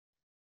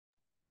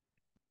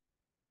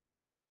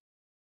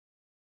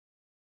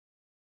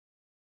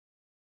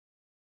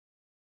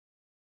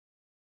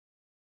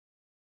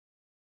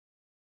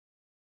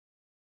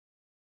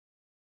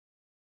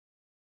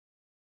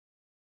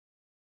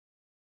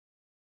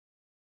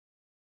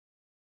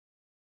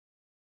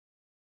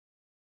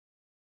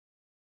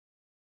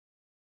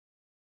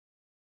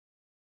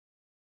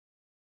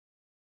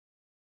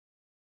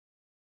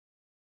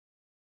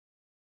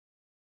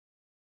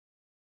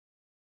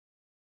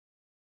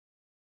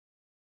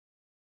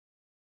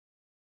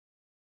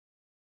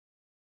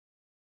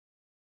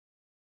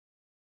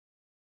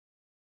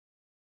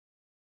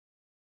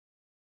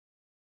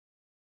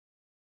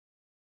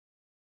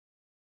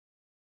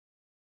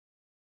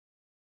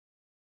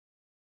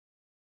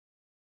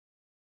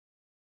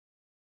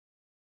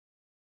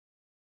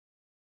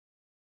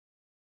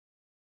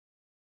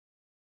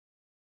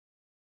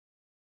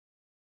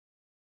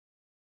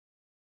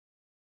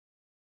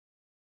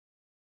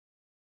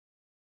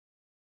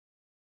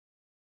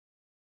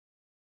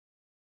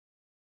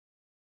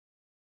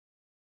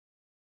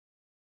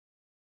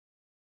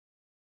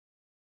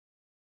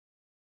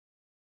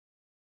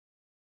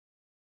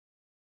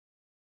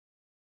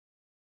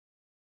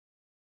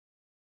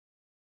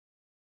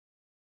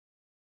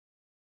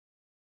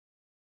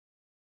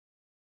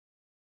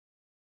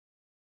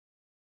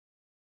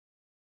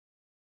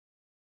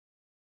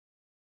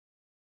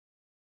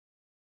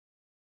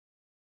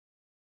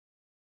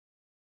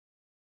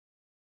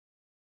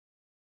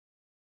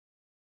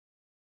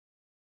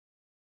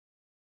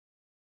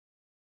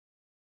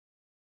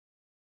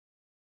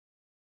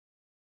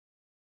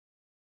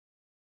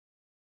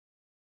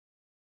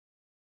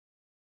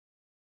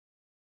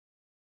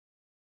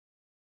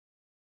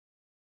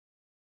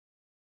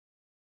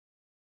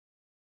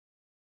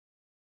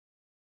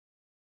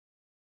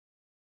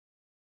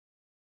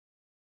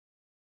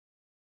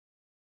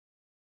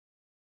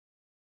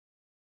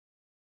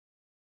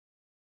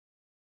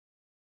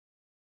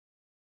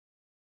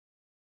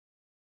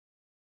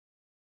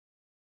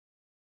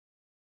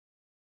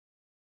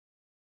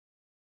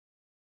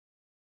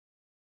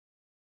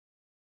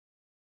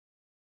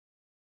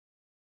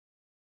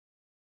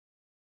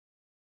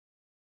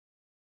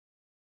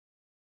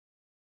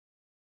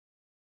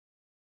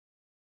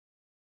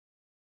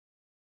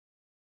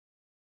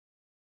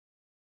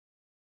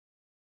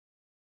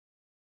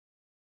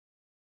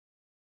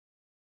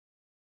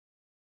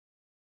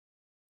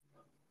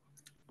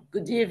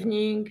Good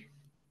evening.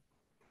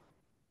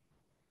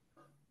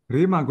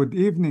 Rima, good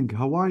evening.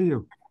 How are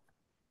you?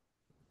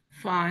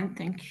 Fine,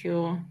 thank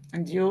you.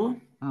 And you?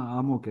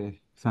 I'm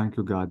okay. Thank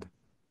you, God.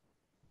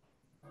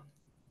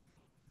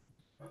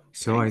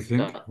 So I Thanks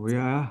think God.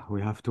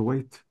 we have to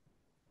wait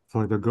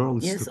for the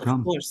girls to Yes, of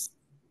come. course.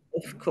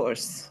 Of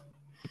course.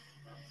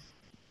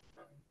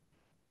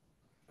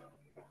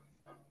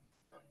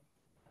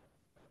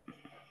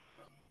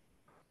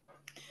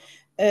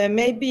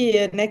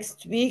 Maybe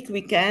next week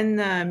we can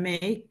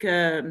make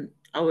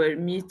our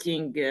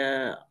meeting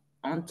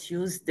on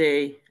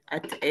Tuesday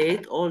at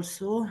 8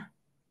 also,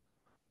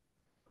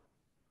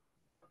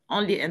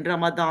 only in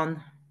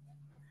Ramadan.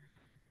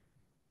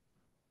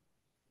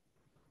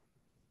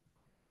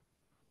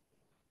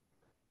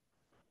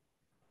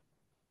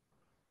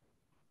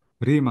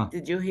 Rima,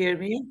 Did you hear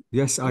me?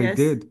 yes, I Yes.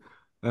 did.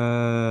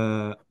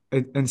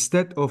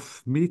 Instead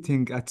of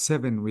meeting at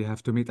 7, we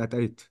have to meet at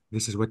 8.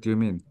 This is what you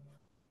mean.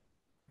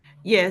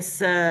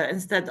 Yes,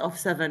 instead of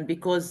 7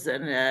 because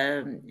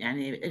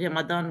يعني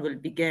Ramadan will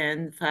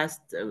begin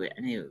fast.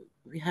 يعني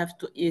we have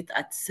to eat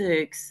at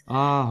 6.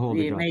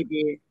 Holy We God.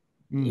 maybe,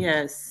 Mm.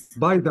 yes,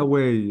 By the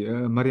way,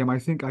 Mariam, I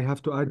think I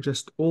have to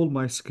adjust all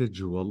my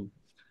schedule.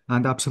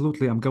 And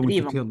absolutely, I'm going to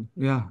Rima. tell.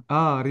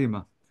 Yeah.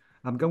 Rima.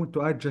 I'm going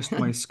to adjust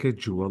my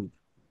schedule.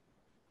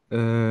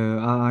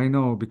 I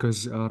know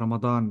because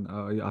Ramadan,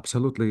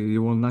 absolutely,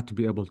 you will not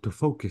be able to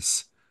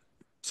focus.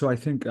 So I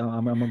think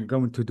I'm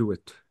going to do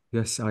it.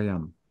 Yes, I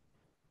am.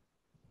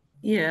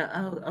 Yeah,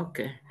 oh,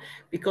 okay.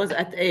 Because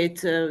at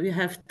 8 we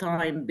have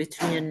time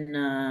between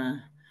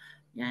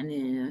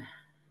يعني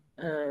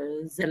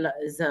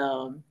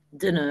the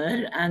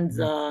dinner and Mm.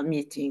 the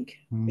meeting.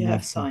 We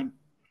have Yes, time.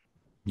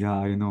 yeah,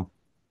 I know.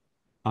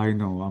 I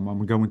know.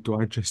 I'm going to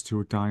adjust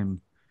your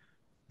time.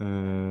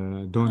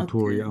 Don't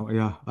worry. Okay.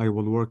 Yeah, I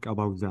will work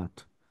about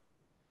that.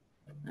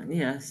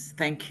 Yes,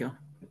 thank you.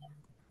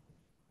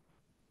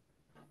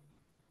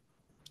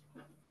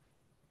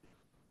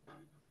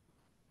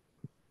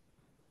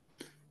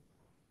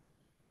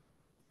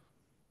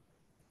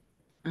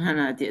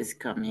 Hanadi is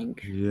coming.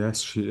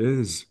 Yes, she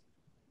is.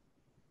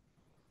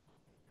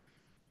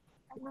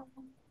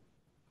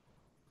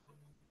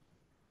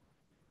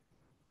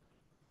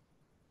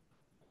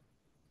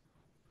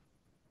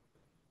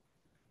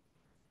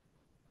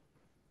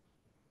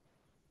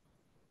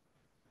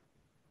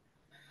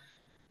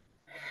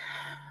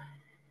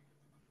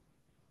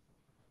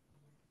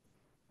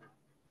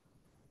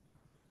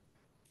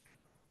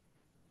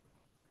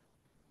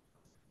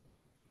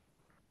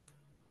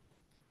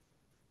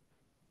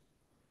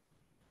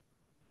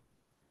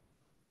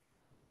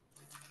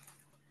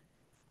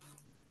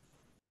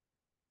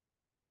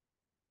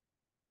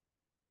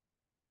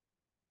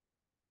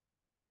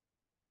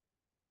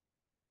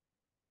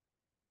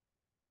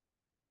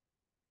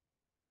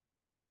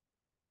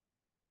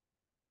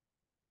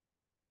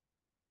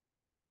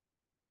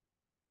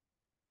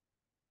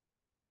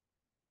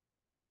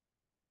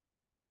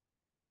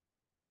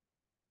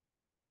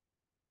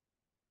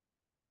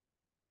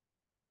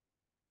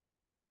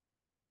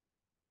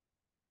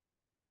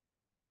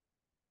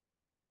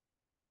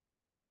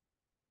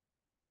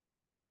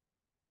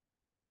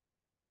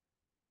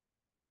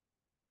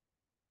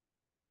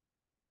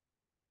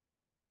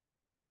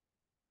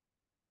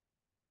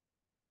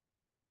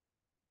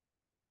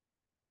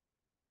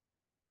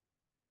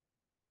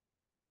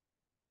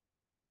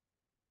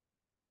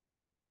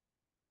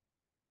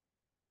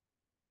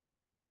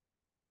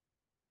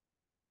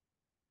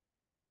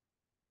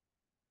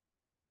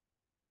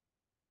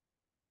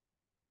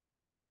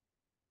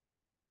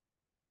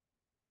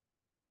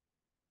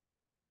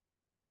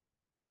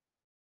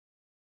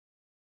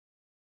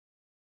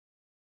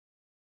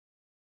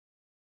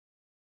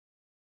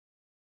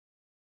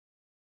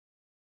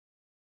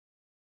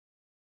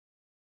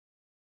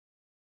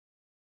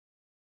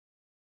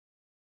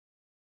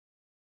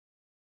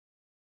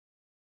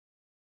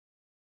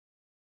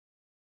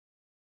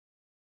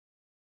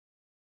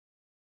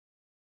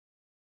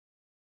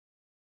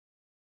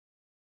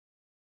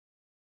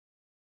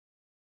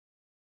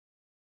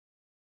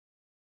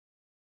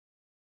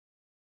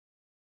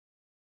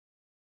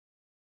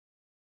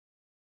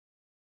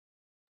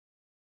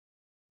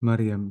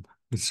 Mariam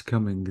is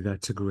coming.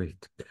 That's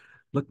great.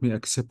 Let me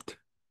accept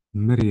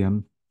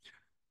Miriam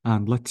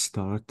and let's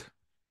start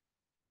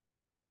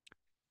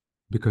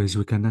because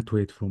we cannot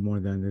wait for more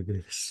than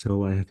this.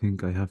 So I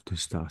think I have to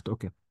start.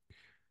 Okay.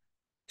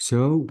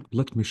 So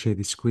let me share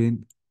the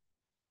screen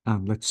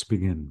and let's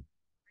begin.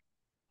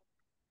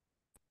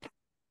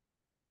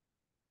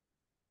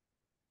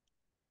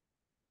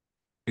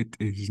 It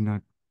is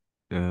not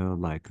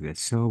like this.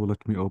 So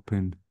let me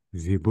open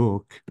the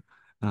book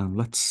and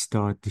let's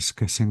start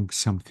discussing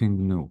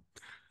something new.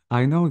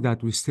 I know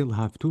that we still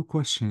have two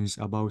questions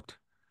about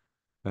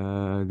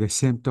the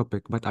same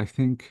topic, but I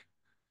think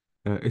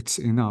it's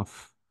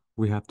enough.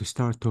 We have to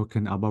start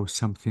talking about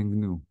something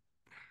new.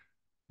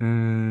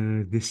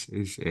 This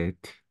is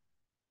it.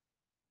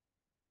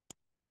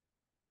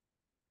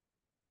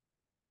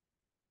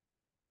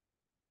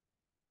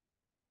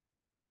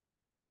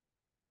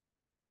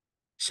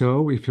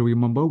 So, if you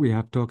remember, we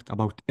have talked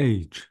about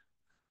age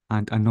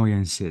and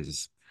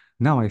annoyances.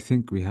 Now, I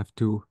think we have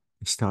to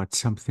start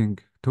something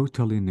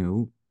totally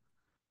new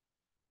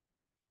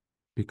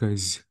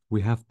because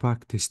we have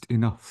practiced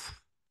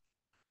enough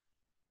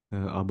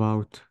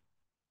about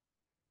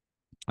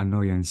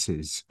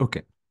annoyances.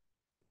 Okay,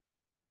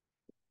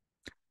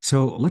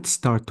 so let's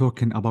start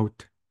talking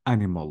about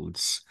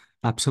animals.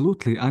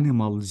 Absolutely,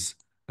 animals,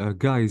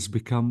 guys,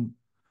 become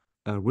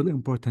really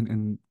important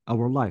in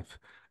our life.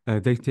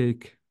 They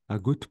take a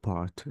good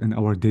part in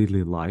our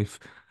daily life.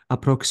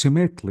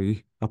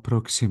 Approximately,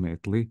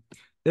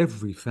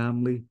 every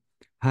family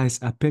has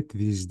a pet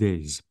these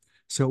days.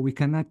 So we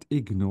cannot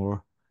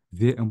ignore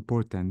their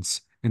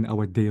importance in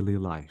our daily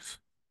life.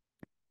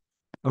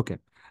 Okay.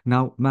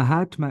 Now,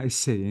 Mahatma is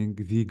saying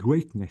the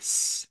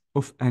greatness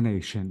of a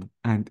nation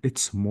and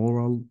its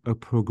moral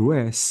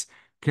progress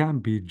can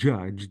be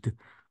judged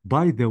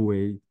by the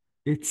way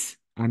its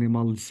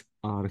animals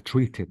are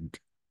treated.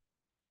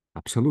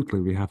 Absolutely,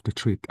 we have to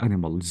treat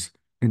animals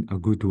in a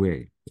good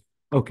way.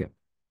 Okay,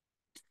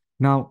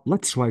 now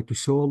let's try to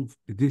solve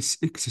this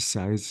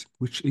exercise,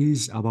 which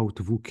is about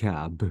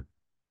vocab.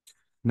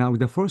 Now,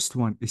 the first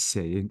one is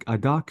saying a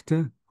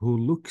doctor who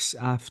looks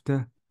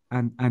after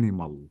an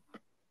animal.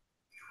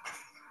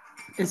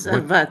 It's a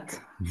What? vet.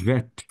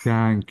 Vet,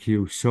 thank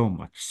you so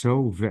much.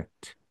 So,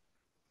 vet.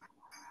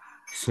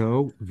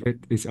 So,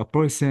 vet is a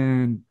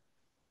person,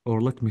 or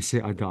let me say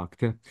a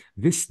doctor.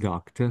 This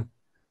doctor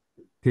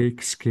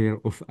takes care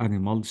of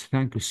animals.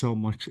 Thank you so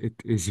much.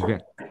 It is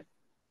vet.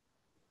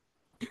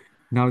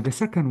 Now, the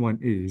second one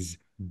is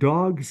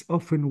dogs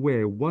often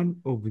wear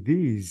one of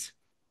these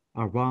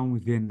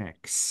around their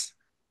necks.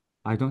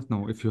 I don't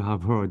know if you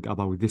have heard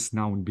about this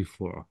noun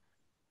before.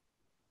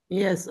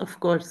 Yes, of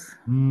course.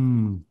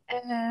 Hmm.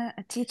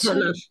 Teacher,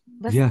 Color.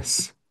 this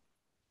Yes.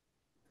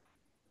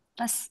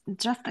 that's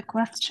just a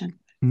question.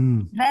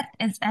 Hmm. Vet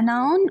is a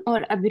noun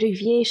or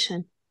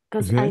abbreviation?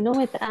 Because I know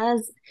Vet. it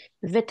as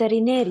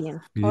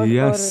veterinarian or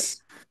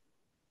Yes.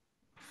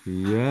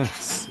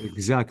 Yes,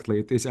 exactly.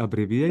 It is oh,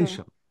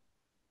 abbreviation.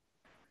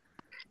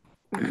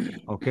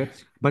 Okay.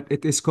 But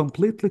it is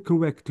completely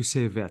correct to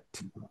say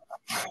vet.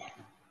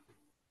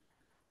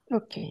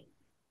 okay.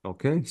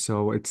 Okay.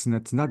 So it's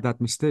not that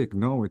mistake.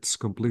 No, it's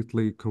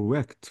completely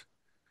correct.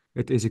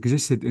 It is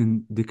existed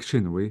in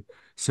dictionary.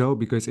 So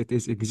because it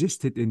is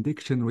existed in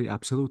dictionary,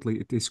 absolutely,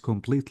 it is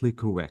completely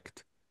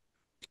correct.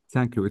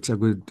 Thank you. It's a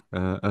good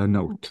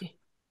note. Okay.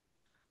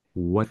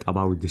 What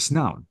about this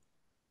noun?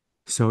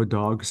 So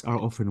dogs are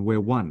often wear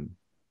one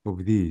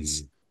of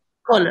these.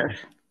 Color.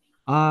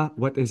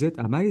 What is it?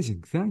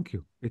 Amazing. Thank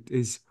you. It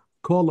is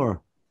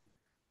collar.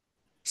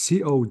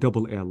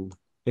 Collar.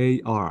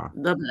 Ler.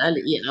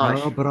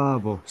 Ah,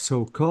 bravo.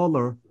 So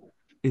collar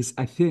is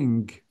a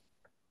thing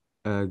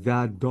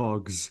that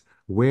dogs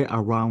wear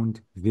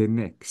around their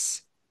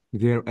necks.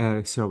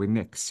 Sorry,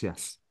 necks,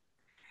 yes.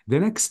 The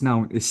next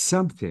noun is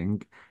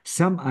something.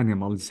 Some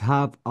animals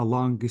have a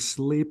long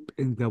sleep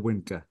in the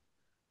winter.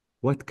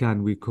 What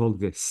can we call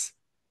this?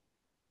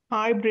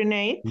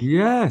 Hibernate.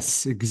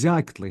 Yes,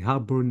 exactly.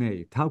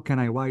 Hibernate. How can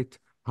I write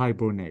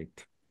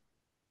hibernate?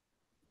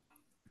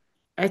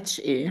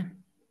 H-E.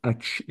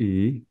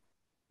 H-E.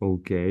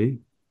 Okay.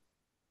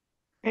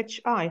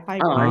 HI, I.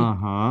 hibernate.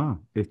 Uh-huh.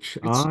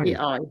 H-I.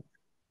 H-E-I.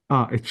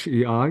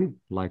 H-E-I,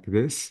 like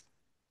this.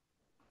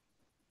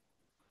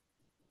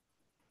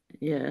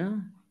 Yeah.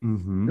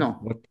 Mm-hmm. No.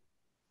 What?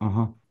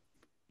 Uh-huh.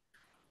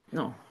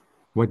 No.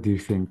 What do you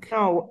think?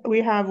 No,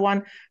 we have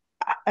one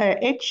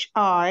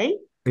HI,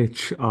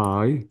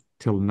 H-I,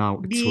 till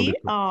now it's really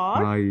cool.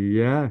 BR,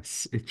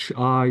 Yes,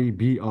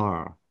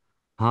 H-I-B-R.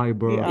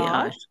 Hyber.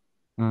 BR,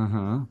 BR.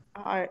 Uh-huh.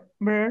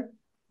 hibernate.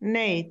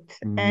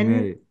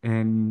 Nay,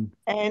 N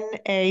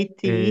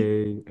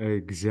N-A-T-E. A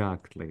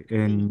exactly.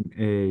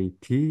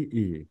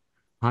 N-A-T-E.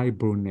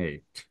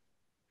 Hibernate.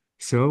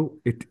 So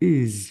it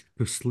is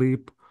to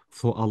sleep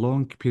for a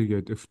long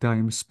period of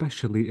time,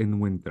 especially in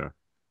winter,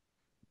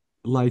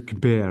 like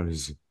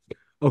bears.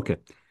 Okay,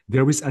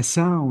 there is a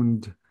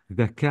sound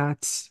the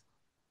cats.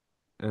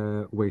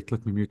 Wait,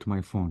 let me mute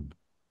my phone.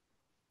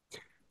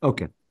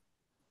 Okay,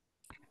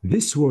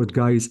 this word,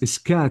 guys, is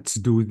cats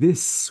do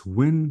this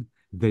when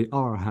they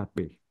are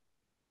happy.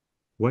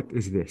 What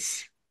is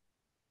this?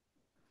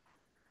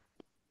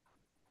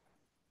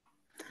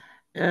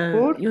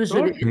 Roar.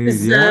 Usually it Hey,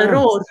 is yes.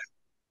 roar.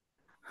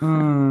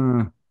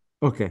 Uh,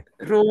 okay.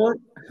 Roar.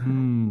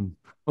 Hmm.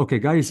 Okay,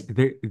 guys,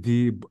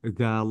 the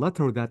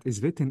letter that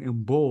is written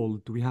in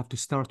bold, we have to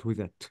start with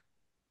it.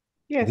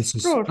 Yes, This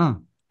is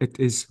roar. it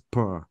is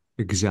per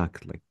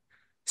exactly.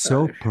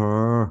 So R.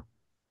 per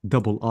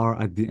double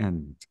R at the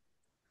end.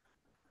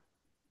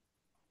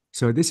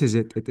 So this is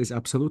it. It is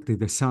absolutely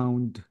the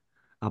sound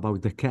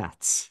about the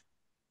cats.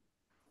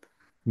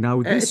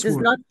 Now It this is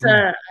word, not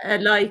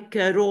like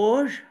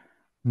roar.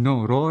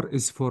 no, roar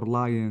is for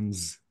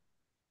lions.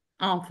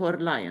 Oh, for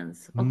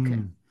lions. Okay.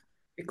 Hmm.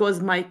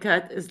 Because my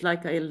cat is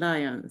like a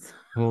lion.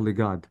 Holy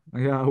God.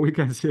 Yeah, we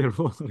can say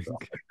roaring.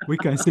 We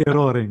can say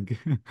roaring.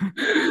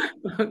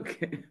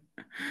 Okay.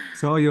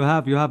 So you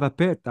have a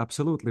pet,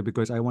 absolutely,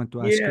 because I want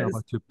to ask you Yes.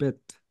 about your pet.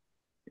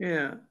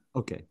 Yeah.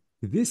 Okay.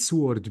 This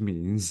word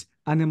means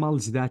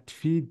animals that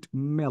feed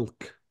milk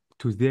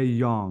to their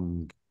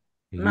young.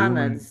 Human.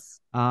 Mammals.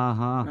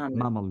 Mammals.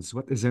 Mammals.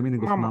 What is the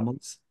meaning of ماما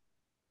mammals?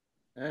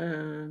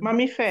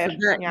 ماميفير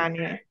فدائي.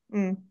 يعني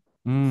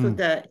Mm,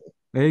 فدائي.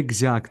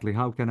 exactly.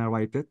 How can I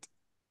write it?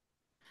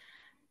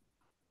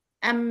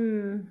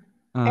 M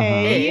Uh-huh.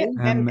 A A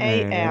M A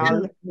M-A.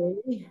 L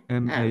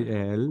M A L.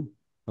 M-A-L.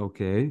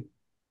 Okay.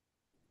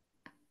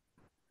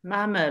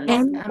 Mammals.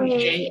 M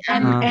A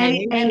M M Uh, M A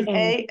A M L.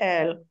 A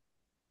L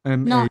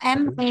No,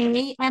 M M-A-L.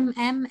 A M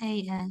M A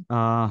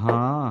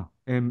L.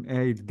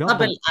 M-A double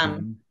Double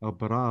M. M.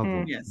 Bravo.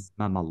 Yes.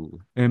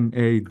 Mammal.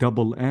 M-A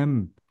double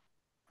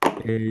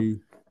M-A-L.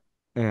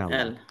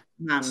 L.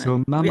 Mammal. So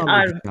We mammal,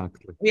 are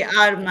exactly. we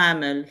are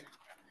mammal.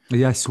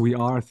 Yes, we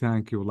are.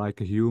 Thank you. Like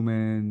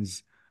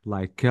humans,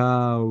 like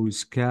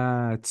cows,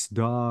 cats,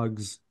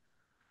 dogs.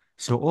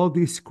 So all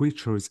these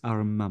creatures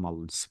are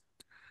mammals.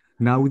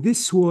 Now,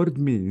 this word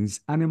means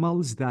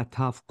animals that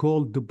have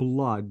cold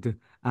blood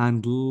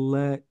and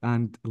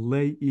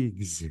lay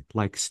eggs,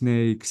 like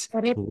snakes,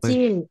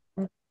 Reptile.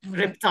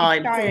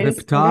 Reptile. reptile reptile.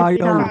 Reptile.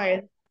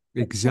 reptile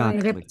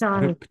Exactly,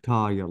 Reptile.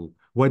 reptile.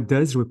 What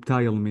does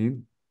reptile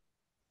mean?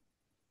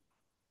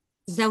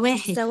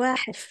 زواحف.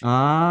 زواحف.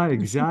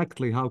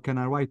 Exactly. How can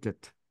I write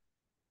it?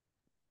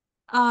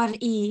 R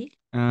E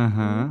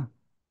Uh-huh,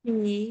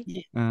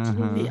 P uh-huh.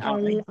 T P I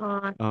L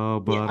R Oh,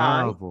 P I.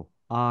 bravo. E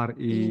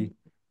I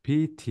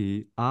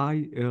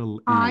R-E-P-T-I-L-E. L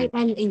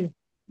E.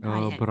 I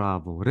Oh, L.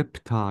 bravo.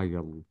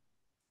 Reptile.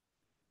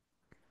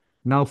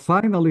 Now,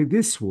 finally,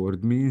 this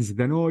word means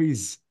the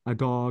noise a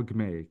dog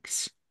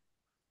makes.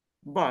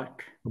 Bark.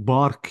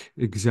 Bark,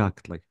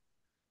 exactly.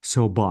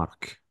 So,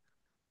 bark.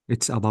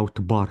 It's about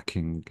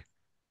barking,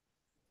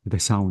 the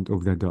sound of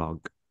the dog.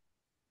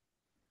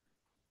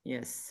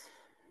 Yes.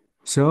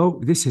 So,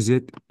 this is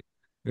it.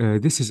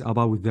 This is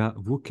about the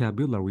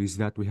vocabularies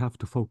that we have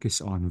to focus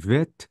on.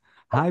 Vet,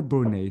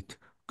 hibernate,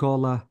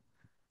 cola,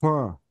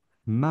 purr,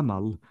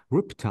 mammal,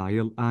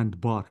 reptile, and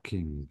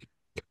barking.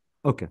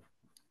 Okay,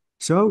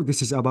 so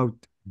this is about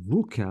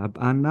vocab,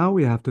 and now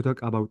we have to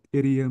talk about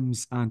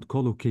idioms and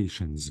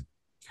collocations.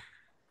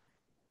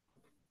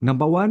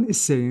 Number one is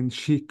saying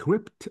she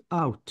crept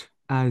out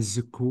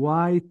as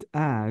quiet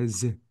as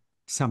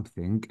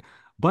something,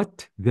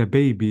 but the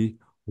baby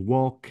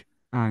woke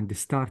and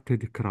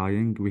started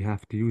crying. We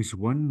have to use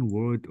one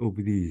word of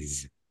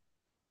these.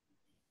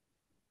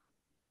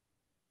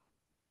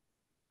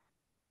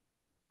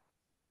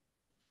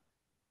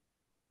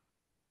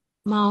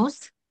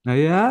 Mouse.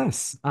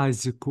 Yes,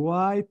 as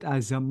quiet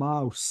as a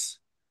mouse,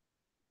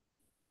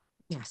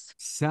 Yes.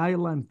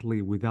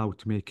 silently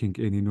without making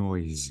any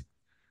noise.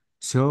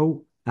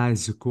 So,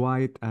 as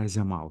quiet as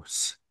a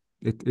mouse.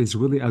 It is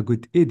really a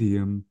good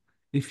idiom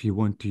if you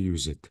want to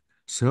use it.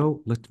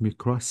 So, let me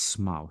cross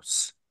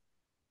mouse.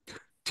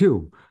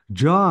 Two,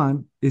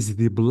 John is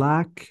the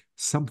black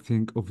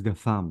something of the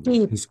family.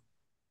 Sheep. His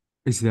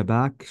is the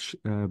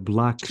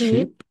black Sheep.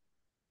 sheep.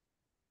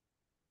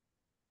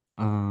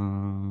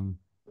 Uh,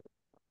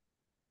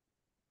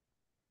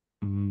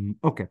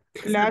 okay.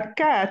 It's a black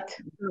cat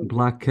dog.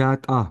 Black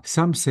cat.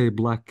 Some say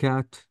black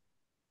cat.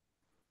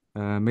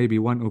 Maybe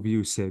one of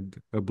you said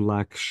a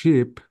black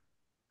sheep.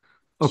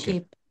 Okay.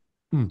 Sheep.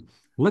 Mm.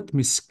 Let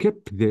me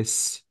skip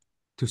this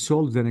to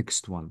solve the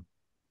next one.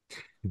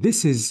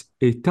 This is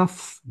a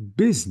tough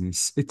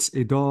business. It's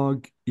a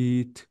dog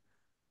eat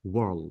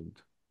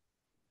world.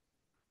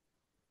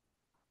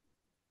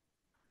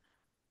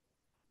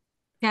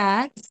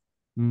 Cat.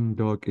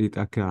 Dog eat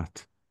a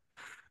cat.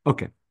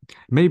 Okay.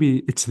 Maybe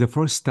it's the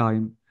first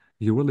time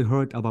you really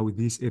heard about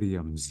these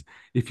idioms.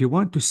 If you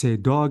want to say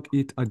dog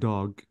eat a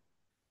dog,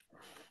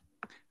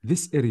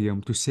 this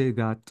idiom to say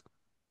that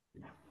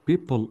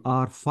people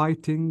are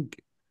fighting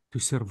to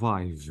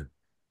survive.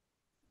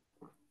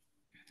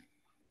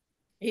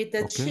 Eat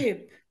a Okay.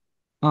 sheep.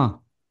 Ah,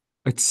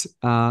 it's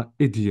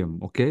idiom.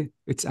 Okay.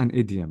 It's an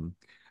idiom.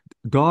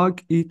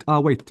 Dog eat,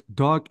 wait,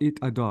 dog eat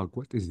a dog.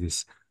 What is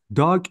this?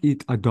 Dog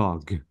eat a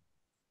dog.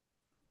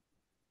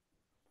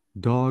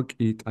 Dog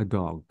eat a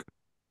dog.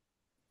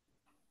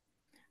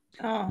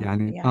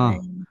 يعني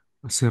يعني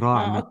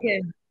صراع من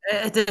okay.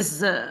 It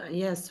is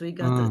yes, we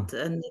got آه it.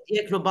 And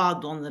ياكلوا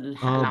بعضهم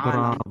العالم.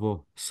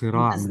 برافو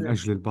صراع من Business.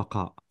 أجل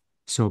البقاء.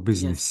 So Yes.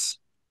 business.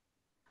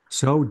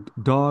 So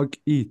dog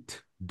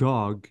eat.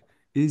 Dog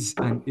is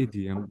an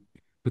idiom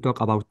to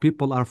talk about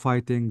people are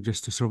fighting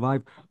just to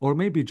survive, or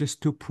maybe just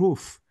to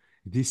prove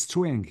the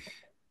strength.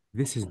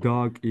 This is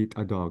dog eat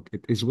a dog.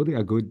 It is really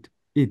a good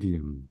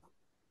idiom.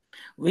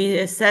 We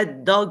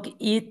said dog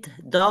eat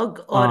dog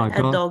or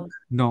a Dog. dog.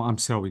 No, I'm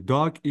sorry.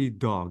 Dog eat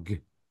dog.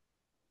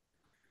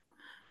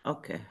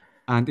 Okay.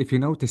 And if you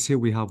notice here,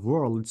 we have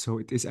world, so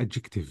it is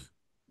adjective.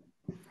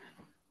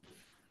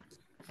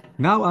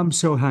 Now I'm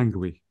so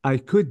hungry. I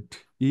could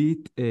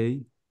eat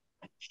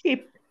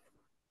sheep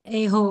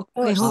A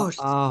horse horse.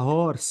 a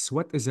horse.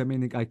 What is the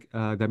meaning?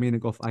 The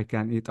meaning of I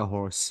can eat a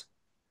horse.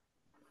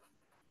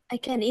 I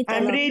can eat a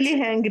I'm lot. really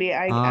hungry.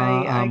 I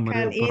can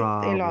eat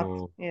a lot.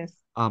 Bravo. Yes.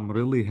 I'm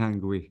really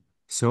hungry.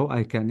 So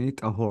I can eat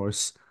a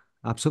horse.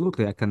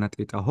 Absolutely, I cannot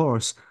eat a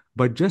horse.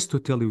 But just to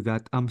tell you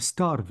that I'm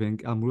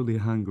starving, I'm really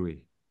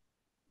hungry.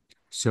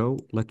 So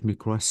let me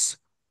cross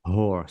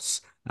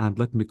horse and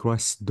let me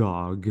cross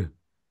dog.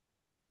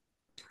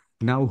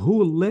 Now,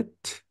 who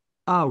let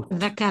The out?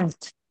 cat.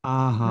 The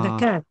Aha.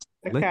 cat.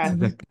 The Let cat.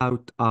 the Mhm.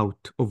 cat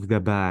out of the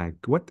bag.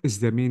 What is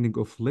the meaning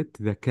of let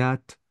the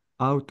cat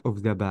out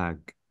of the bag?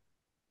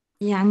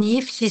 يعني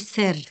يفشي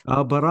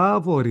السر.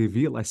 Bravo,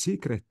 reveal a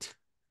secret.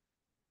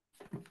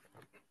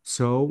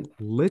 So,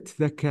 let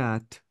the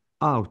cat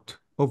out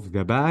of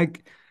the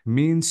bag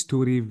means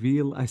to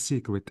reveal a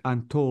secret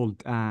and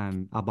told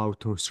Anne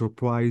about her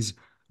surprise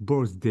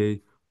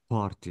birthday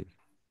party.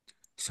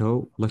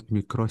 So, let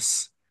me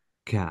cross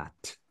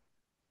cat.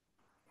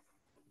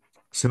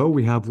 So,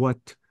 we have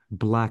what?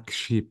 Black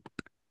sheep.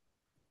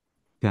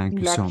 Thank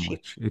you Black so sheep.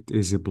 much. It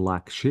is a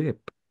black sheep.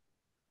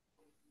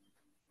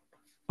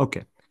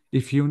 Okay.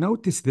 If you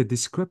notice the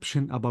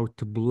description about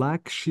the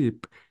black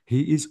sheep,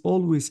 he is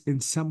always in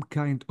some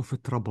kind of a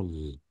trouble.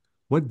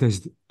 What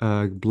does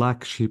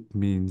black sheep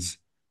means?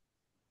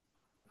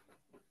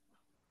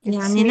 This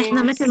يعني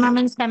نحن مثل means ما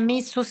بنسميه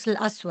السوس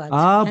الأسود.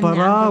 هن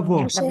برافو.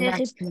 عندهم the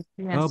black مشاغب. sheep.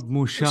 Yes. مشاغب.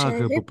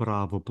 مشاغب.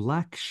 برافو.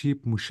 black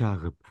sheep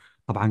مشاغب.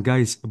 طبعا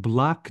guys,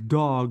 black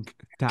dog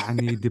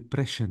تعني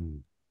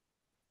depression.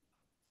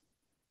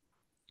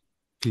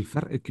 في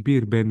فرق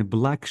كبير بين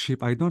black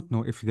sheep. I don't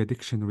know if the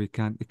dictionary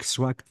can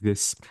extract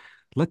this.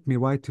 Let me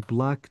write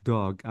black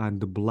dog and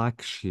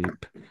black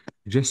sheep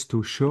just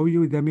to show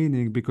you the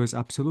meaning because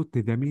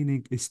absolutely the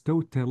meaning is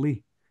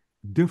totally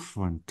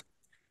different.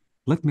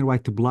 Let me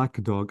write black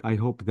dog. I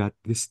hope that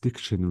this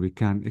dictionary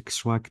can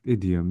extract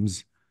idioms.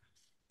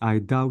 I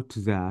doubt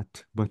that,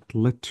 but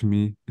let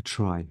me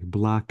try.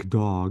 Black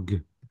dog,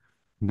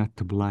 not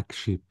black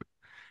sheep.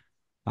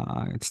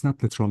 It's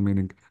not literal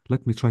meaning.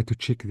 Let me try to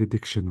check the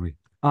dictionary.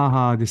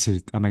 Aha, this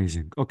is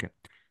amazing. Okay.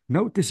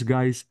 Notice,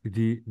 guys,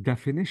 the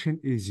definition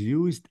is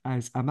used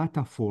as a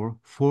metaphor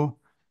for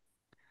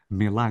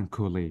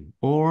melancholy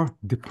or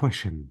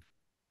depression.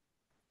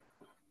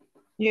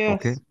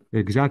 Okay, Yes.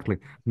 exactly.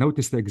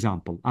 Notice the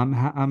example.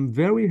 I'm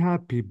very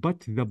happy, but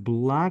the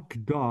black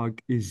dog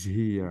is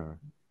here.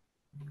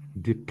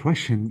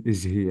 Depression is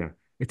here.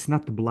 It's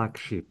not the black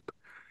sheep.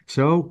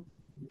 So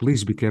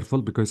please be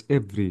careful because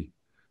every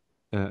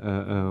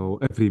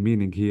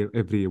meaning here,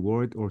 every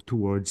word or two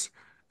words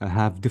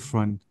have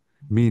different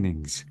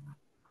meanings.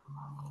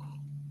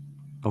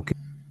 Okay.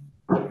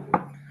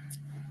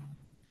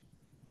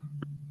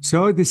 So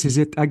this is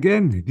it.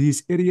 Again, these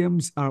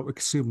idioms are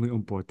extremely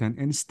important.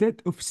 Instead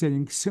of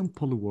saying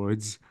simple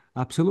words,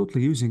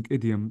 absolutely using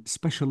idiom,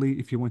 especially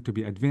if you want to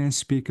be advanced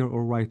speaker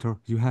or writer,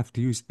 you have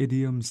to use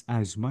idioms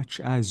as much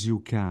as you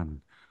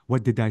can.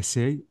 What did I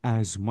say?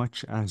 As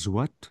much as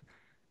what?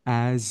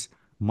 As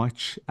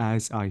much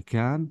as I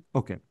can.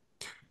 Okay.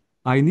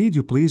 I need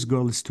you, please,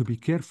 girls, to be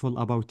careful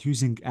about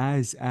using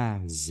as.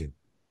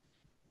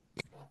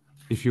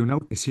 If you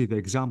notice here, the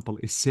example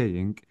is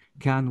saying,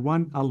 can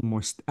run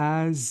almost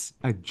as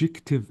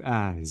adjective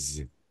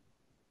as.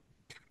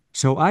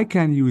 So I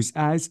can use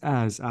as,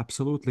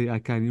 absolutely, I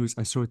can use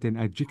a certain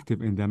adjective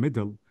in the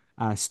middle,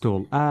 as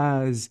tall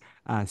as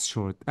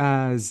short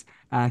as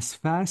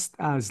fast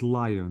as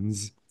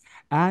lions,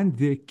 and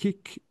the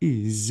kick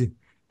is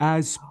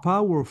as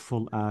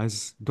powerful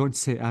as, don't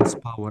say as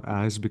power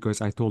as, because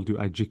I told you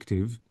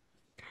adjective,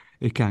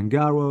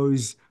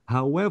 kangaroos.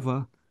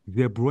 However,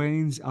 their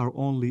brains are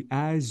only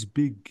as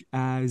big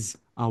as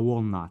a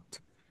walnut.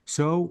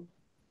 So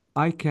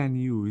I can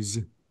use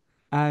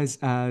as,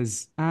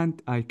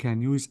 and I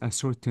can use a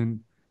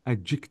certain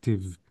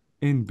adjective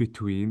in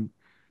between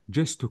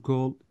just to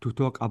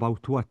talk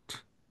about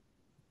what?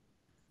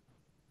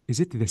 Is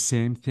it the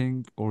same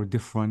thing or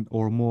different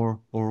or more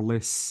or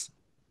less?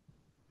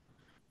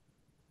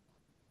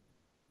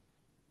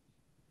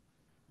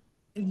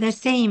 The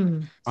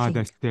same The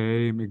thing.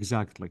 same,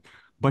 exactly.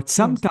 But Yes.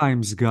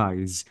 sometimes,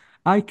 guys,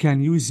 I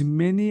can use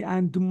many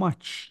and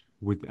much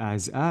with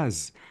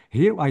as.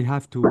 Here I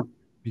have to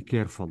be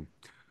careful.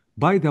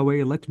 By the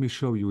way, let me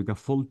show you the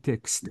full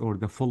text or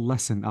the full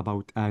lesson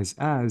about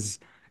as.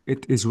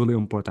 It is really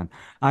important.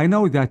 I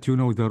know that you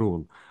know the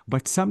rule,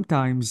 but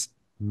sometimes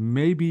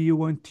maybe you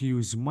want to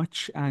use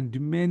much and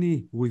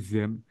many with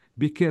them.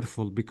 Be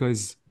careful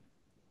because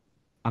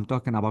I'm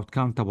talking about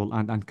countable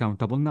and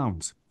uncountable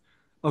nouns.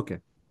 Okay.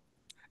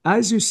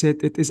 As you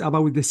said, it is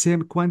about the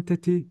same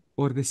quantity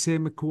or the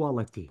same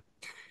quality.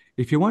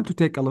 If you want to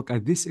take a look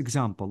at this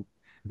example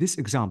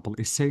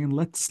is saying,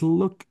 let's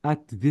look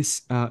at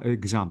this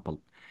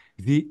example.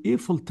 The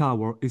Eiffel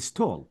Tower is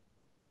tall.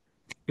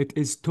 It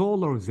is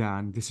taller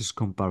than, this is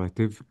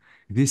comparative,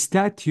 the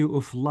Statue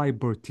of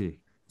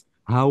Liberty.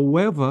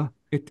 However,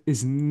 it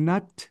is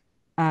not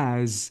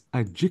as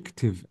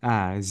adjective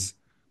as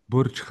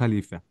Burj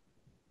Khalifa.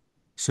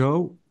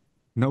 So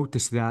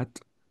notice that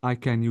I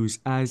can use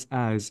as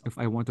if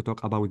I want to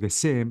talk about the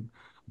same,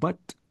 but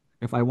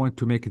If I want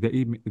to make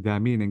the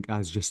meaning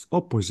as just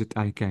opposite,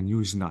 I can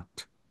use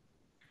not.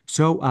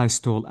 So as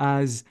tall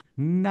as,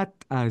 not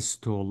as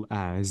tall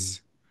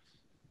as.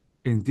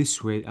 In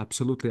this way,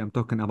 absolutely, I'm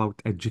talking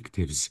about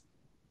adjectives.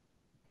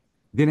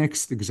 The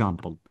next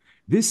example.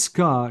 This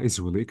car is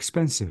really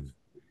expensive.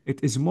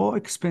 It is more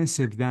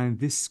expensive than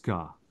this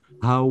car.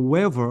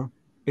 However,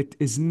 it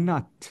is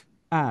not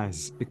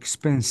as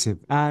expensive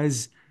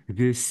as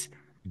this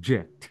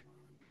jet.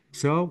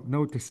 So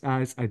notice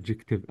as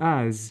adjective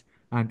as,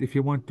 and if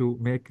you want to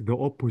make the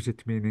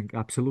opposite meaning,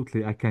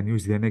 absolutely, I can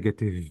use the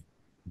negative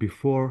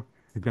before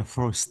the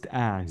first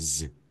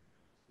as.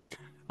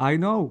 I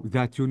know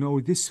that you know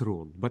this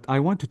rule, but I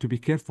wanted to be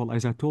careful,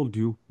 as I told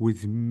you,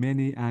 with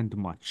many and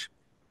much.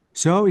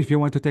 So if you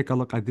want to take a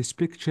look at this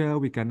picture,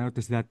 we can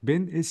notice that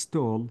Ben is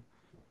tall,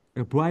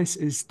 Bryce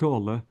is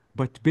taller,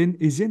 but Ben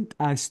isn't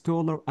as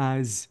taller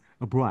as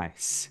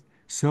Bryce.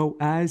 So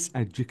as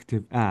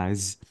adjective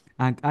as,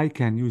 and I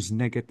can use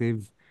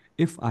negative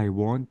if I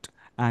want,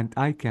 and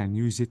I can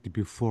use it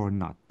before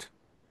not.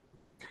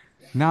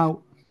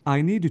 Now,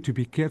 I need you to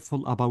be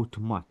careful about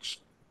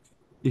much.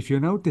 If you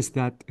notice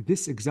that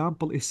this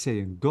example is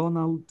saying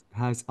Donald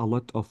has a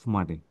lot of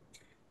money.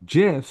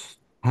 Jeff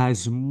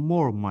has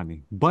more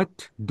money,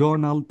 but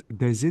Donald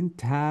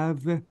doesn't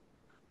have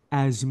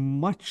as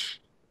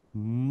much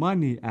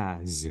money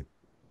as.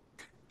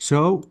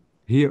 So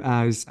here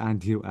as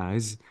and here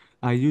as.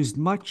 I used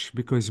much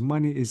because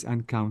money is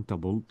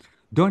uncountable.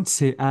 Don't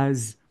say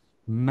as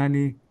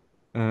money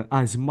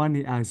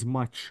as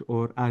much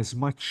or as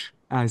much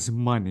as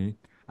money.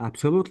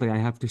 Absolutely, I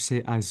have to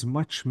say as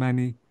much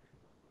money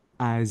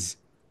as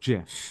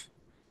Jeff.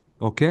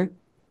 Okay?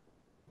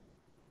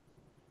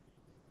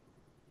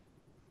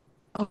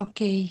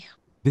 Okay.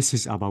 This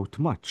is about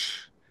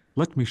much.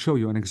 Let me show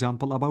you an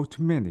example about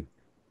many.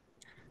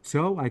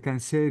 So I can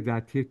say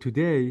that here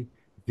today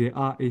there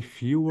are a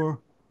fewer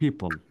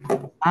people,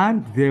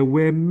 and there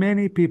were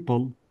many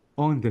people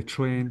on the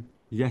train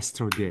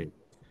yesterday.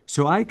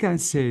 So I can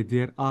say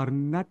there are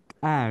not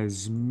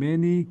as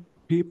many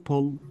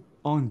people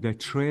on the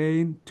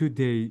train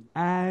today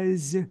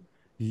as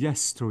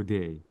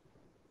yesterday.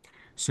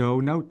 So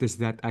notice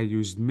that I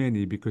used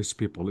many because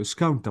people is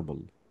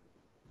countable.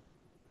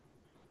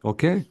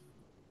 Okay?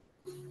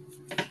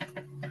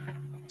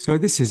 So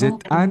this is it.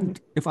 Okay. And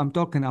if I'm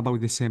talking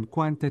about the same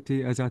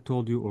quantity as I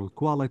told you or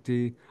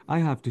quality, I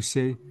have to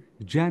say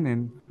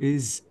Janin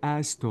is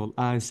as tall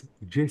as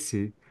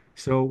Jesse.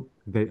 So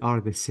they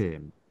are the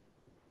same.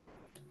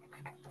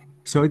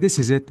 So this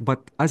is it.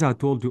 But as I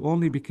told you,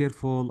 only be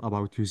careful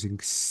about using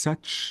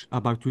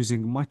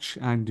much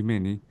and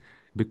many,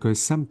 because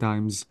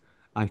sometimes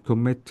I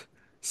commit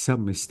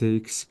some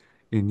mistakes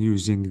in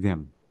using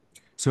them.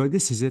 So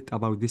this is it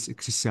about this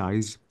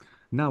exercise.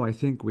 Now I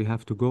think we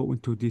have to go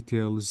into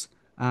details,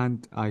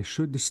 and I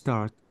should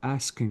start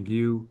asking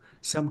you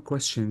some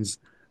questions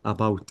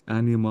about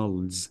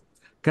animals.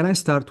 Can I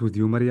start with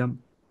you, Mariam?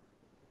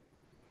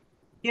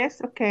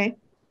 Yes, okay.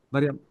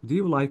 Mariam, do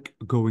you like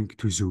going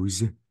to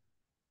zoos?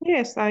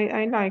 Yes,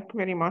 I like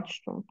very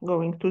much to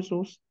going to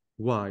zoos.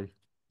 Why?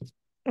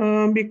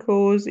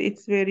 Because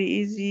it's very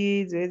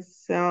easy.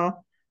 There's to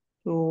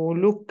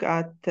look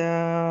at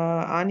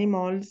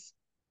animals,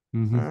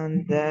 Mm-hmm.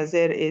 and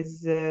there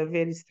is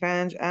very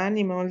strange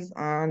animals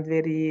and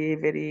very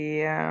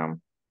rare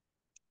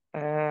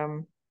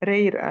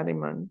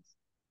animals.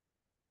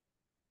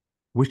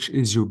 Which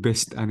is your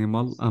best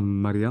animal,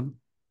 Mariam?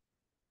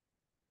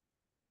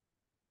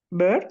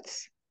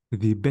 Birds,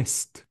 The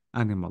best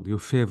animal, your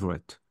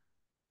favorite.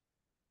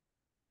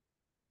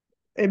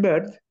 a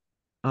bird,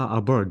 Ah,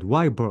 a bird.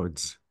 Why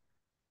birds?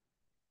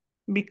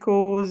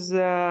 because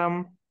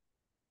uh,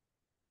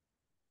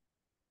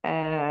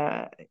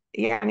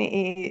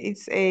 يعني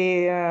it's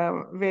a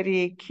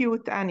very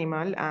cute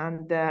animal,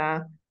 and uh,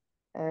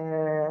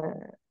 uh,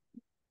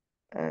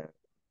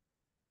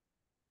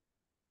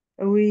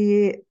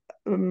 we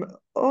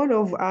all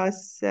of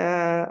us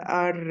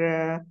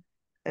are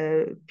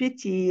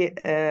pity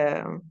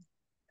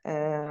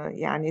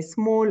يعني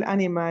small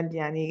animal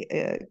يعني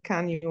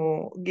can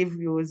you give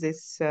you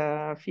this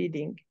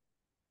feeling,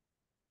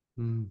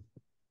 Mm,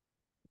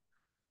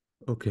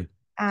 okay.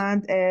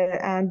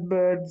 and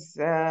birds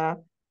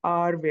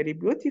are very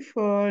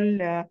beautiful,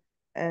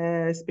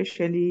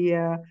 especially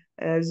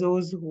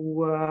those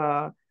who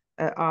are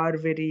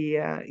very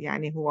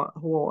يعني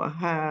who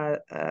have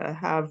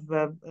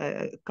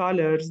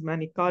colors,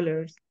 many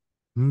colors.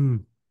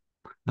 Mm,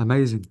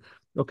 amazing.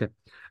 Okay.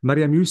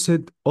 Mariam, you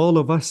said all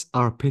of us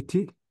are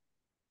petty.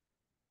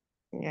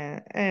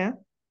 Yeah,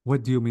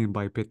 What do you mean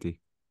by petty?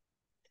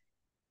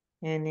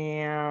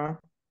 يعني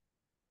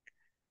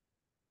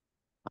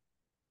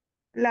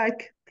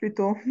like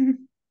Pluto.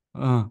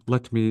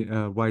 Let me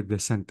write the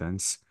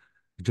sentence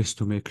just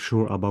to make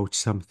sure about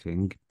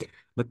something.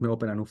 Let me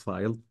open a new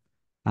file,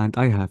 and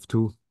I have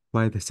to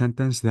write the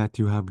sentence that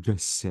you have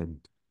just said.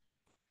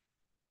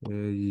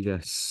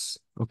 Yes.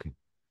 Okay.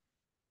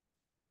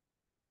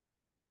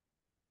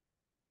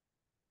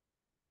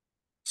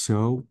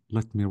 So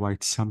let me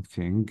write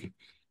something.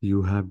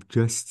 You have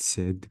just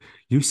said,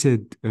 you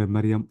said,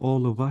 Mariam,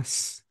 all of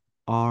us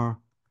are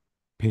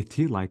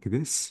petty like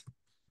this.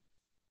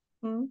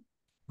 Hmm?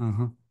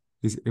 Uh-huh.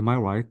 Am I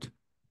right?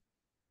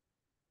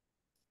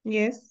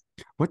 Yes.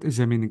 What is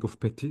the meaning of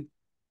petty?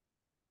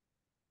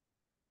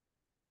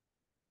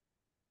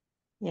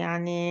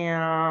 يعني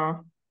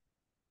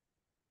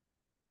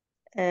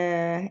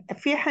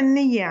في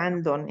حنية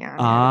عندهم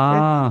يعني عرفت؟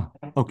 Ah,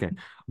 okay.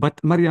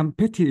 But Mariam,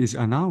 petty is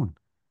a noun.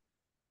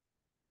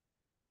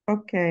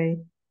 Okay.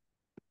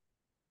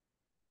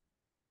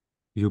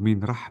 You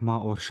mean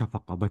rahma or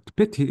shafaqa, but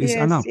petty is a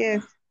Yes, noun.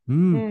 yes.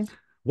 Hmm. Mm.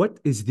 What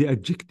is the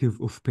adjective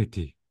of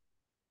petty?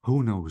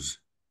 Who knows?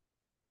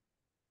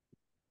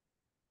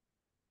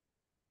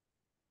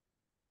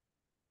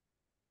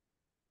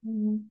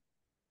 Mm.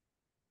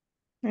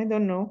 I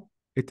don't know.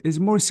 It is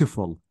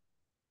merciful.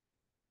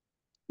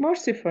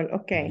 Merciful.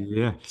 Okay.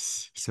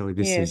 Yes. So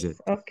this is Yes. it.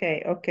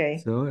 Okay. Okay.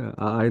 So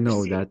I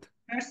know Mercy. that.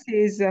 Mercy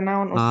is a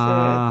noun of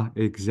Ah,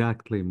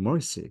 exactly.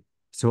 Mercy.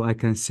 So I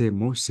can say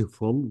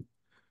merciful,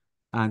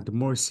 and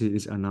mercy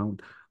is a noun,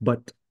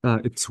 but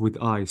it's with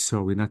I,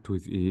 sorry, not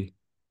with E.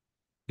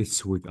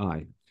 It's with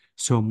I.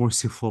 So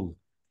merciful.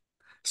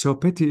 So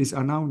petty is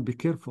a noun. Be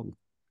careful.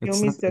 you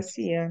It's miss not. the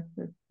sea. Yeah.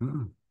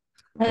 Ah,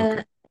 okay.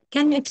 Uh,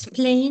 can you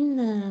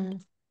explain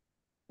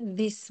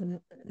this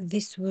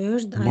this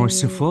word? I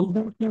Merciful.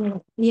 don't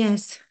know.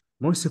 Yes.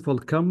 Merciful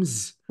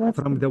comes What?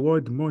 from the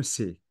word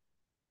mercy.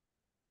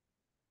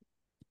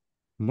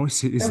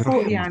 Mercy is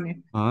رفوق rahma.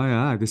 يعني Ah,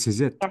 yeah, this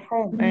is it.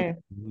 رحوم ايه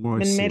من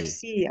Mercy.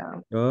 ميرسي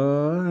يعني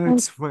And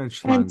It's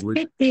French and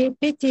language. petty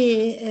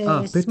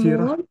Petty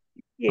small.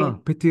 yeah.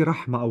 petty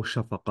rahma or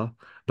shafaqa.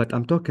 But Ah,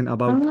 I'm talking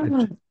about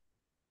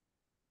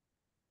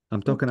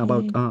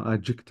okay,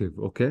 adjective,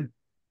 okay?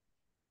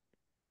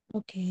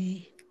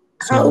 okay.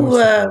 So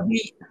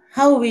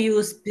How merciful. we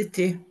use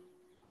pity?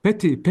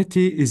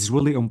 Petty is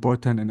really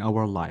important in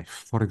our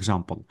life. For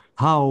example,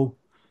 how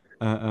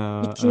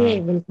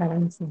Pitié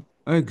بالفرنسي.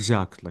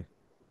 exactly,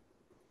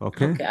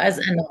 okay? Okay, as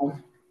a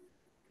noun.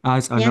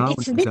 As a Yeah, noun,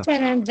 it's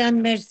different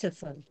than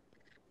merciful.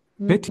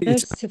 petty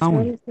is a noun,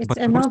 Merciful, it's but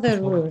another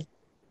merciful, word.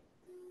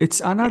 it's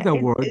Yeah, another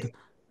word,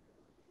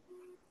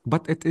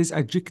 but it is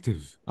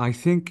adjective. I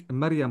think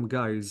Maryam,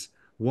 guys,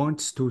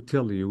 wants to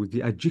tell you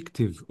the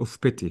adjective of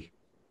petty.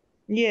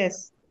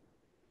 yes,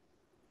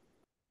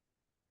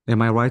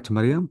 Am I right,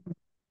 Maryam?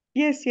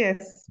 yes,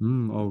 yes,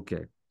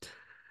 Okay.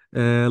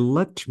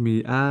 Let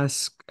me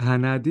ask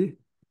Hanadi.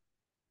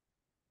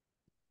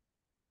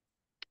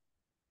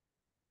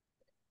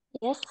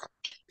 Yes,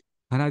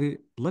 Hanadi,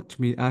 let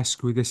me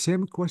ask you the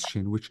same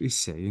question, which is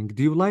saying,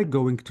 do you like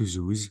going to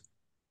zoos?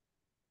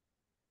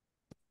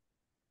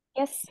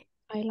 yes,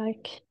 I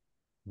like.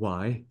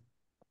 Why?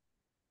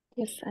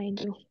 Yes, I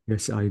do.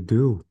 Yes, I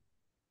do.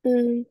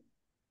 Mm,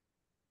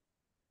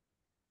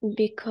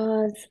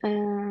 because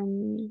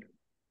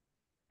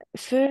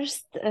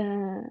first,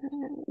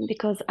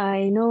 because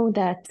I know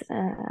that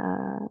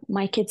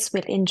my kids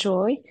will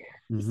enjoy,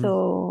 Mm-hmm.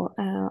 so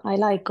I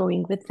like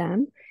going with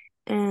them.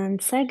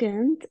 And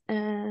second,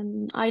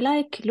 I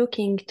like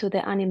looking to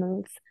the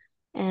animals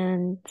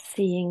and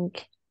seeing.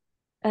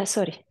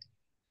 Sorry,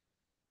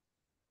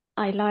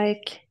 I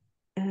like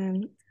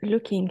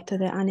looking to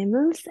the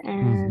animals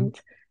Mm-hmm.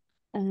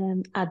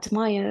 and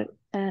admire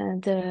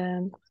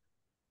the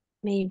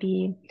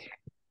maybe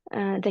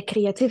the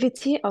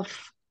creativity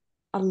of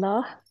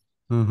Allah.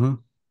 Uh-huh.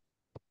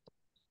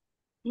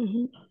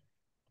 Mhm,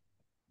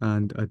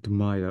 And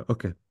admire.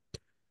 Okay.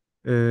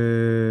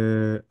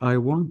 I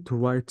want to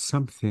write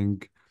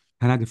something.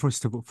 Hanadi,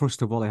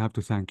 first of all, I have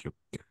to thank you.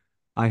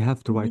 I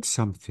have to mhm, write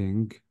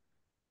something.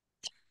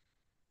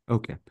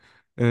 Okay.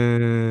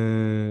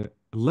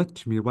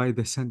 Let me write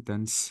the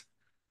sentence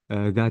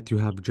that you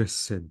have just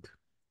said.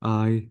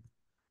 I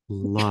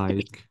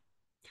like.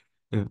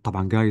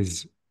 طبعا,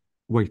 guys,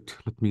 wait,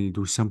 let me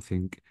do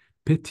something.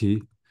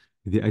 Pity,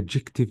 the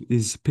adjective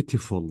is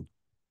pitiful.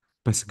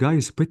 بس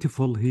guys,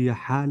 pitiful هي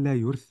حالة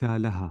يرثى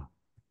لها.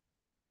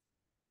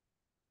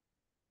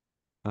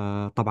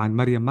 طبعا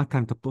مريم ما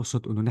كانت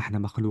بتقصد انه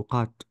نحن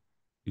مخلوقات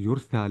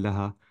يرثى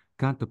لها،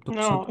 كانت no,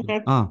 بتقصد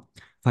not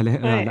فلا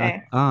ايه لا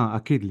ايه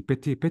اكيد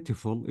البيتي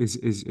pitiful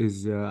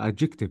is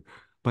adjective.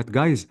 But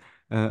guys,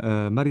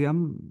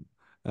 مريم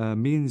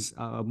means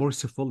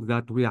merciful,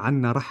 that we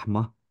عنا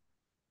رحمة.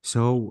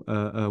 So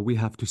we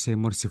have to say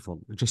merciful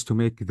just to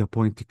make the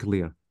point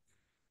clear.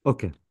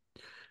 Okay.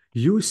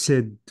 You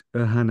said,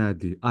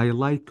 Hanadi, I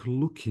like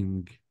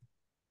looking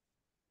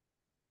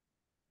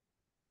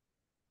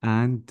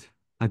and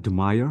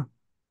admire.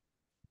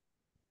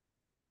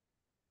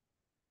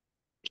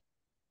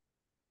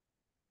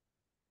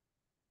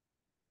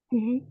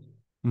 mhm.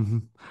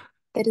 Mhm.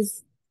 There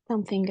is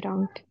something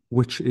wrong.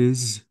 Which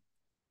is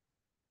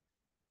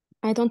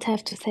I don't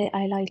have to say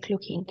I like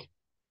looking.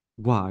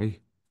 why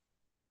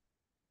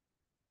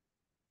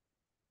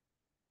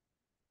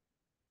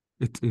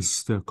it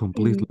is Mhm,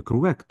 completely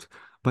correct.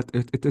 But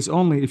it is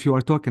only if you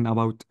are talking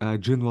about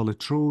general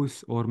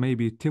truth or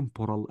maybe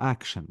temporal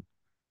action.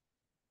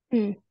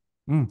 mm.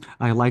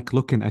 I like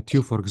looking at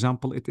you, for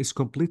example. It is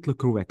completely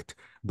correct.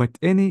 But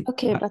any,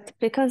 Okay, but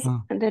because uh,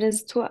 there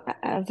is two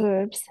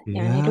verbs, يعني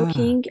yeah,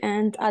 looking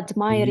and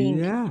admiring,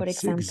 for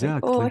yes,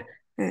 example, or exactly.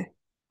 uh,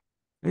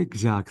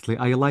 Exactly.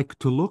 I like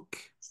to look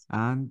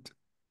and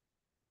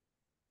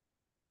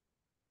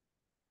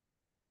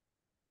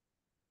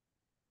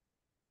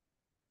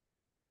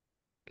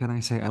can I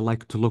say I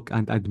like to look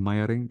and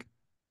admiring?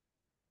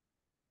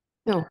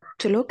 no,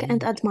 to look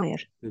and Mm. admire.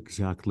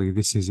 Exactly.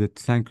 This is it.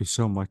 Thank you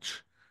so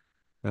much,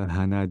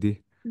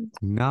 Hanadi.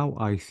 Now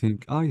I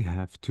think I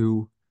have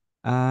to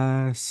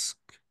ask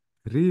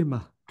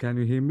Rima. Can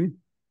you hear me?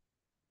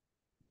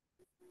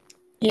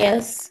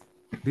 Yes.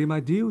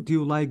 Rima, do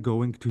you like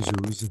going to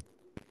zoos?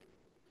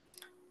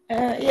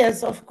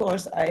 Yes, of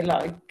course, I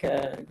like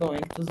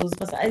going to zoos,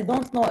 but I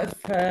don't know if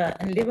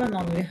in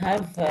Lebanon we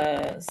have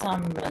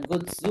some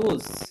good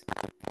zoos.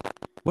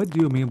 What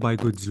do you mean by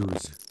good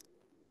zoos?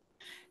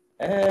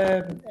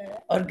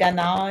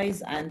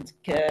 Organize and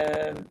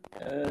uh,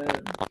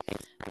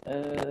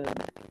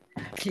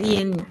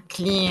 clean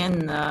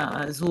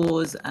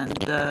zoos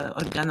and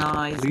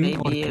organize Clean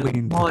or maybe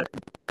cleaned? more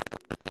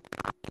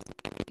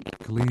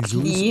Clean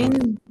zoos or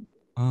clean.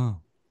 ah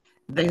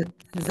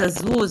The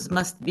zoos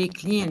must be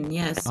clean,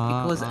 yes, ah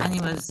because ah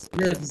animals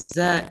live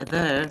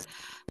there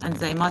and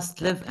they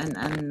must live in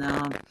an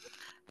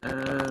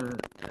uh,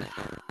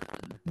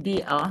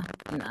 بيئة,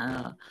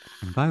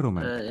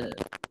 environment. uh,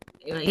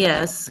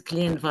 yes,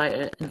 clean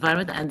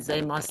environment, and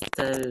they must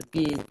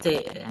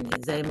and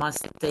they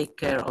must take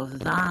care of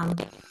them.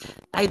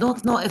 I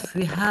don't know if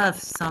we have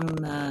some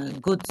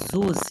good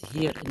zoos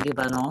here in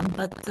Lebanon,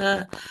 but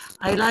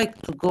I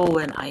like to go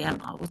when I am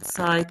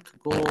outside to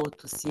go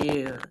to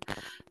see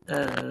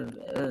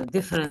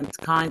different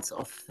kinds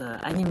of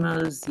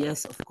animals.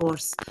 Yes, of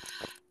course,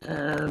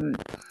 um,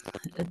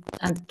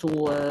 and to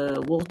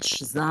watch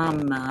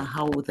them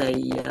how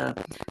they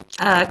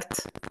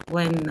act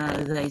when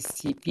they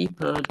see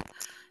people.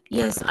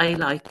 Yes, I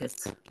like it.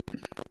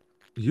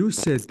 You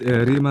said,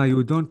 Rima,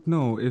 you don't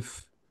know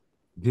if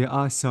there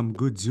are some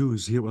good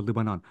zoos here in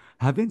Lebanon.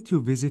 Haven't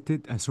you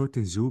visited a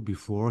certain zoo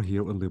before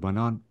here in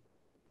Lebanon?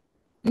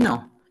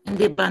 No, in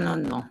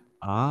Lebanon, no.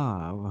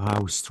 Ah,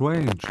 how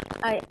strange.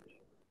 I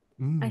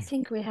I Mm,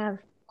 think we have.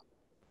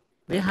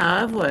 We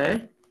have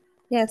where?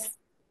 Yes,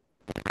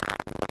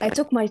 I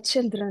took my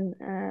children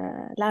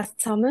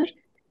last summer.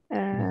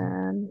 mhm.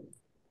 Um,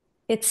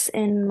 it's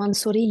in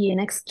Mansouriye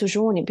next to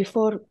Joni,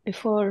 before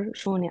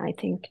Joni, I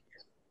think.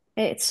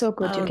 It's so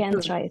good. You Oh, can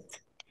good. try it.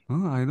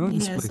 Oh, I know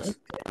this Yes, place.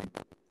 okay.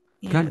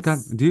 Can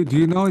Yes. do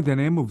you know the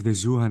name of the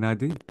zoo,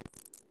 Hanadi?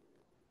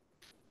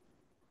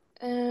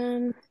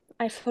 Um,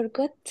 I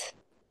forgot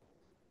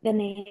the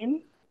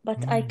name, but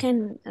Mm,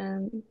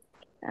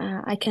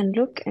 I can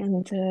look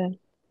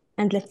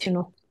and let you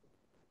know.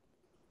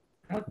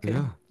 Okay,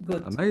 yeah,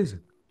 good.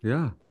 amazing.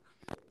 Yeah.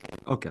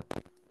 Okay.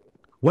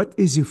 What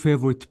is your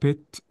favorite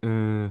pet,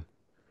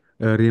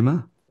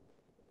 Rima?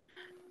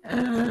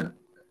 Uh,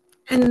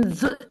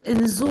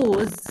 in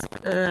zoos,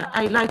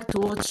 I like to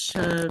watch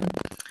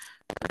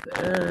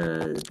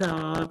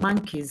the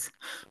monkeys.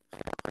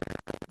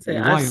 They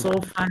are Why? so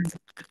fun.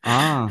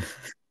 Ah,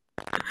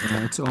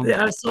 it's They on.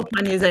 are so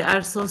funny. They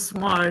are so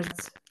smart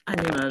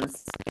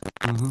animals.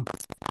 Uh-huh.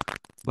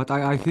 But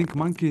I think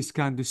monkeys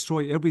can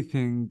destroy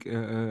everything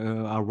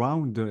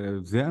around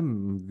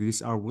them.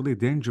 These are really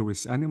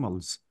dangerous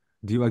animals.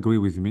 Do you agree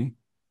with me?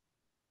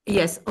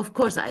 Yes, of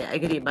course, I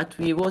agree. But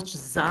we watch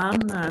them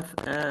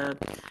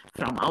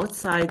from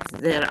outside.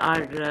 There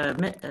are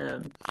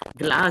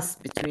glass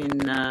between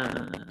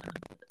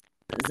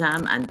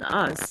them and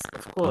us,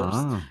 of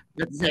course. Ah,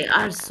 But they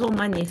are so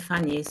many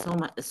funny, so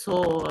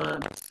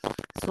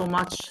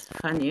much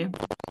funny.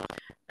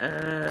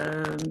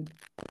 Um,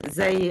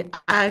 they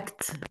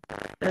act.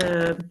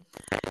 Uh,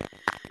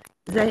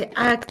 they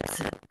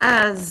act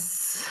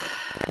as.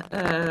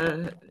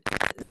 Uh,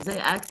 they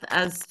act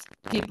as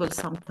people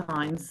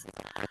sometimes.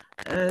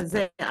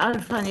 They are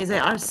funny. They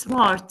are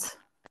smart.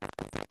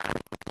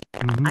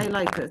 hmm. I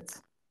like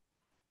it.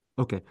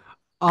 Okay.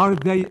 Are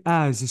they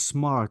as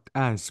smart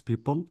as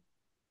people?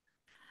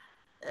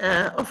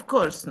 Of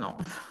course, no.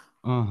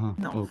 Uh-huh.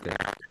 No, Okay.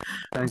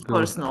 of Thank you.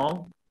 course,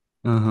 no.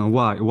 Uh-huh.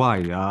 Why? Why?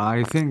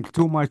 I think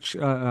too much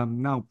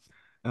now.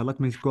 Let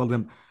me call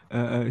them.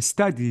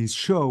 Studies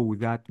show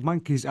that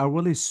monkeys are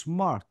really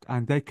smart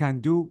and they can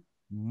do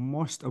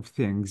most of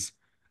things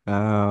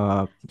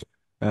uh,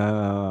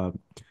 uh,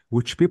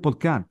 which people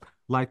can.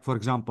 Like, for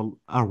example,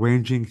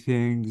 arranging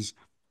things,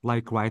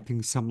 like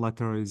writing some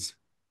letters.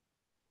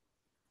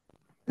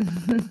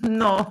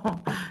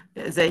 No,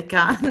 they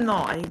can. No,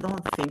 I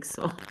don't think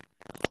so.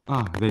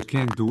 Ah, they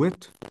can't do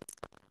it?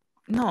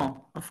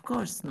 No, of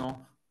course,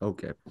 no.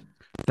 Okay.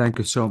 Thank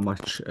you so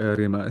much,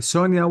 Rima.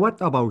 Sonia,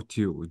 what about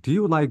you? Do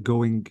you like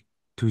going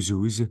to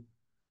zoos?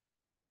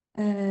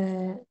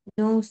 Uh,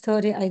 no,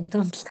 sorry, I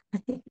don't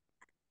like.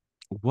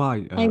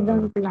 Why, I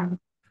don't like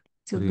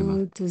to Rima?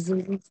 go to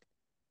zoos.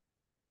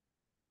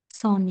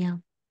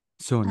 Sonia.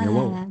 Sonia,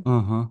 whoa. Uh,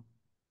 Uh-huh.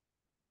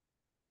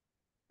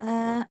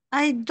 I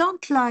I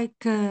don't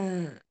like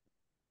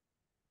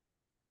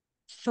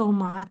so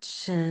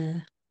much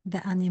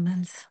the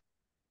animals.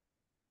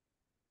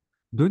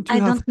 Don't you I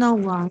have? don't know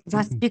why.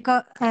 Just Mhm.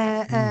 because,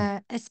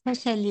 Mm.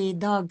 especially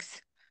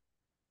dogs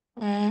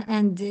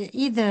and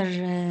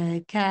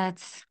either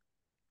cats.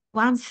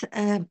 Once,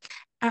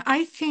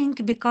 I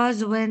think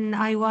because when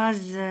I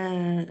was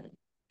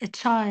a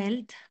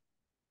child,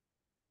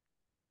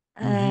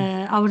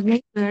 Mm-hmm. our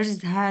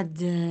neighbors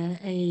had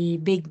a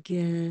big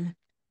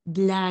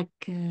black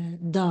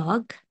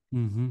dog,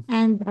 Mm-hmm.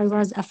 and I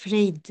was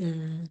afraid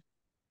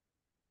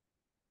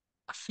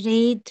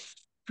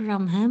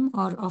from him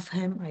or of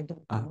him. I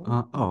don't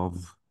know.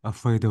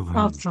 Afraid of Of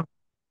him. him.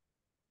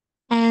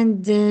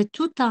 And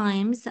two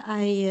times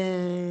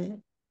I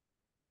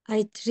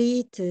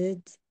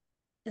treated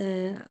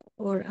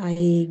or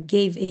I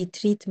gave a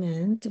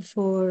treatment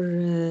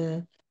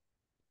for.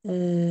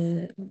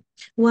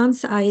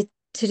 Once I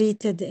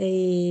treated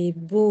a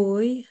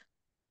boy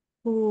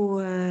who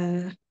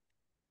uh,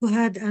 who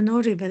had an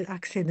horrible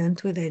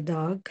accident with a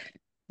dog.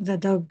 The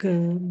dog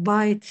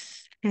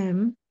bites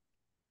him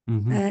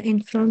Mm-hmm.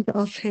 in front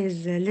of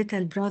his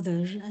little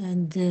brother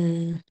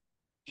and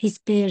his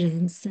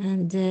parents,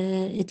 and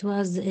it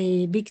was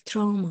a big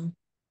trauma.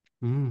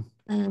 Mm.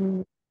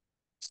 Um,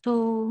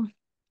 so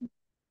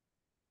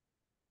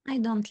I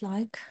don't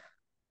like.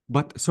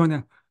 But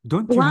Sonia,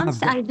 don't you have Once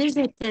the? I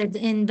visited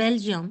in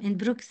Belgium, in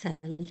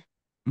Brussels.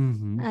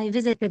 Mm-hmm. I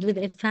visited with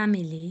a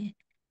family,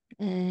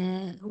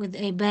 with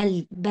a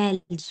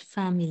Belge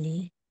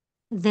family.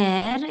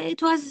 There,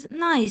 it was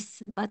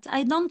nice, but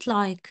I don't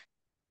like to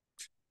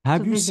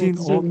Have you visit seen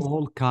zoos.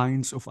 all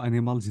kinds of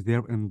animals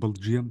there in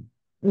Belgium?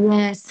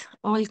 Yes,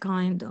 all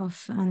kind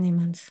of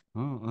animals.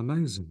 Oh,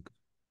 amazing.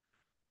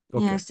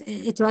 Okay. Yes,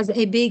 it was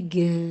a big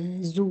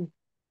zoo.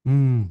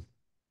 Mm.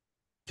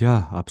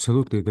 Yeah,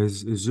 absolutely. The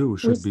zoo We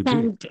should be big.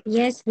 spent,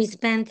 yes, we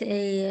spent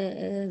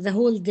the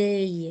whole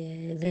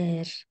day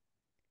there.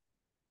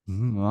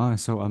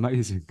 So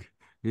amazing.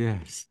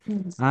 Yes.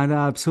 Yes. And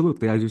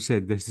absolutely, as you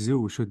said, the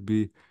zoo should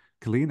be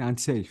clean and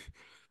safe.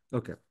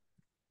 Okay.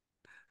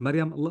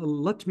 Mariam,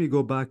 let me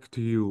go back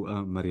to you,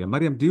 Mariam.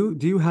 Mariam, do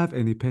you have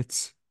any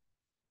pets?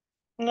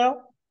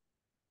 No,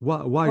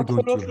 Why don't you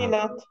absolutely have?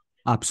 not.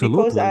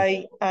 Because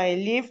Absolutely. I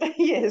live,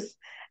 yes.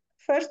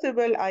 First of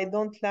all, I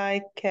don't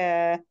like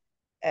uh,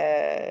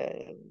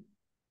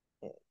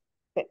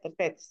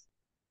 pets,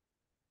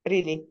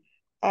 really.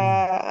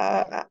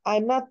 Mm,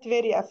 I'm not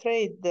very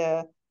afraid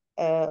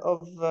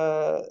of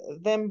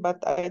them, but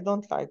I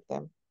don't like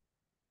them.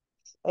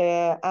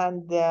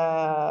 And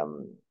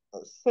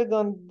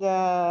second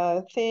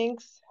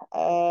things,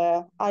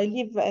 I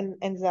live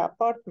in the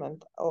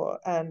apartment,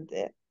 and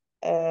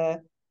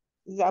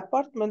the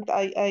apartment,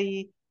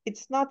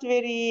 it's not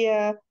very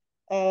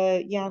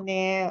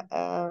يعني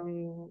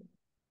um,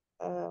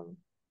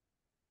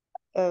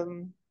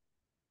 um,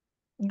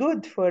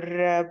 good for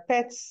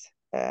pets.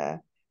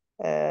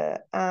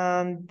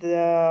 And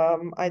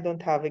I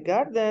don't have a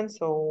garden,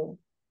 so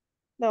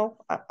no,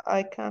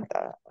 I can't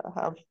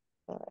have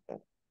a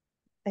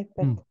pet.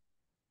 mm.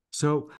 So